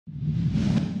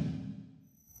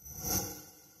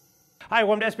Hi,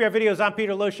 welcome to SBR Videos. I'm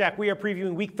Peter Loshak. We are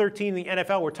previewing Week 13 in the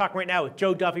NFL. We're talking right now with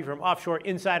Joe Duffy from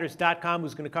OffshoreInsiders.com,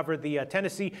 who's going to cover the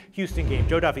Tennessee-Houston game.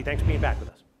 Joe Duffy, thanks for being back with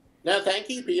us. No, thank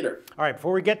you, Peter. All right,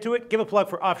 before we get to it, give a plug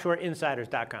for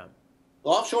OffshoreInsiders.com.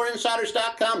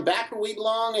 OffshoreInsiders.com, back a week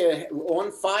long,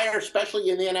 on fire, especially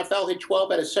in the NFL, hit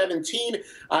 12 out of 17.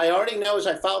 I already know, as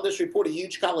I filed this report, a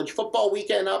huge college football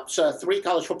weekend up. 3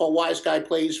 college football wise guy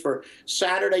plays for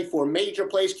Saturday, 4 major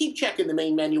plays. Keep checking the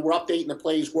main menu. We're updating the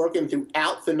plays, working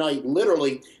throughout the night,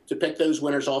 literally, to pick those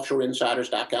winners,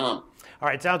 OffshoreInsiders.com. All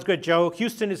right, sounds good, Joe.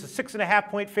 Houston is a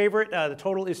 6.5-point favorite. The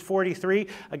total is 43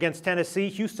 against Tennessee.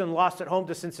 Houston lost at home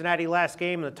to Cincinnati last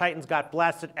game, and the Titans got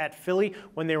blasted at Philly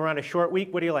when they were on a short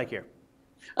week. What do you like here?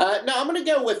 No, I'm going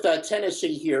to go with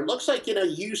Tennessee here. Looks like,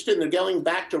 Houston, they're going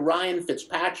back to Ryan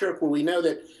Fitzpatrick, where we know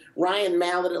that Ryan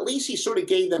Mallett, at least he sort of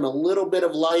gave them a little bit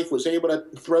of life, was able to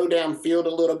throw downfield a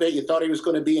little bit. You thought he was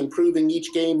going to be improving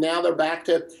each game. Now they're back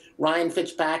to Ryan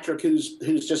Fitzpatrick, who's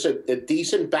just a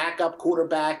decent backup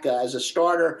quarterback as a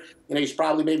starter. He's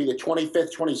probably maybe the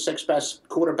 25th, 26th best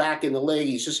quarterback in the league.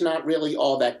 He's just not really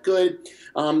all that good.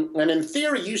 And in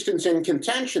theory, Houston's in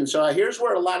contention. So here's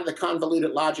where a lot of the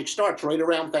convoluted logic starts, right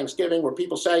around Thanksgiving, where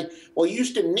people say, well,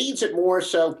 Houston needs it more,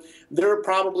 so they're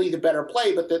probably the better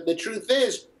play. But the truth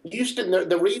is, Houston,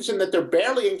 the reason that they're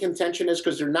barely in contention is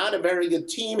because they're not a very good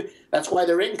team. That's why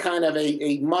they're in kind of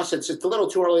a must. It's a little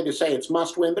too early to say it's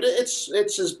must win, but it's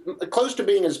as close to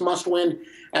being as must win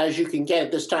as you can get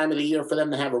at this time of the year for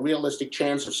them to have a realistic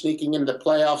chance of sneaking into the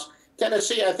playoffs.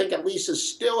 Tennessee, I think, at least is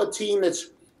still a team that's,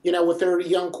 with their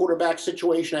young quarterback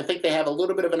situation, I think they have a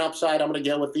little bit of an upside. I'm going to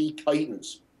go with the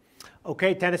Titans.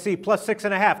 Okay, Tennessee plus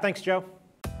 6.5. Thanks, Joe.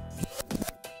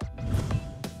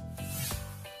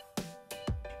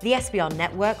 The SBR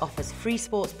Network offers free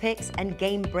sports picks and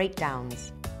game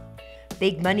breakdowns,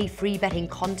 big money free betting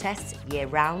contests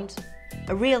year-round,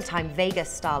 a real-time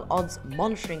Vegas-style odds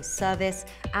monitoring service,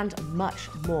 and much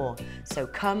more. So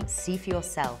come see for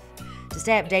yourself. To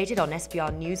stay updated on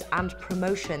SBR news and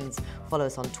promotions, follow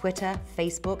us on Twitter,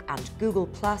 Facebook, and Google+,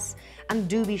 and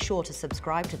do be sure to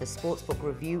subscribe to the Sportsbook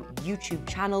Review YouTube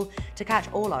channel to catch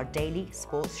all our daily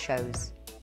sports shows.